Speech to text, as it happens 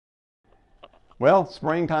Well,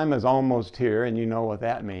 springtime is almost here, and you know what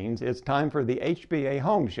that means. It's time for the HBA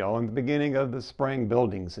Home Show and the beginning of the spring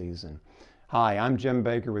building season. Hi, I'm Jim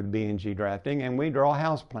Baker with B&G Drafting, and we draw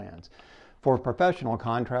house plans for professional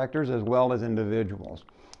contractors as well as individuals.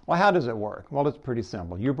 Well, how does it work? Well, it's pretty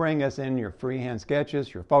simple. You bring us in your freehand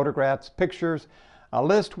sketches, your photographs, pictures, a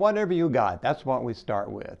list, whatever you got. That's what we start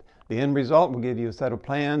with. The end result will give you a set of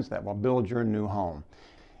plans that will build your new home.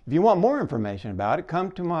 If you want more information about it,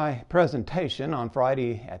 come to my presentation on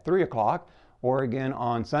Friday at 3 o'clock or again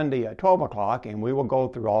on Sunday at 12 o'clock, and we will go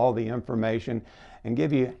through all the information and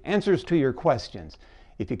give you answers to your questions.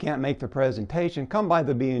 If you can't make the presentation, come by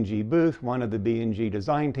the B&G booth. One of the B&G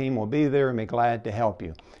design team will be there and be glad to help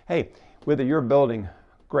you. Hey, whether you're building a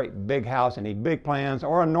great big house and need big plans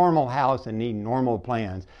or a normal house and need normal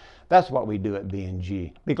plans, that's what we do at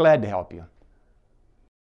B&G. Be glad to help you.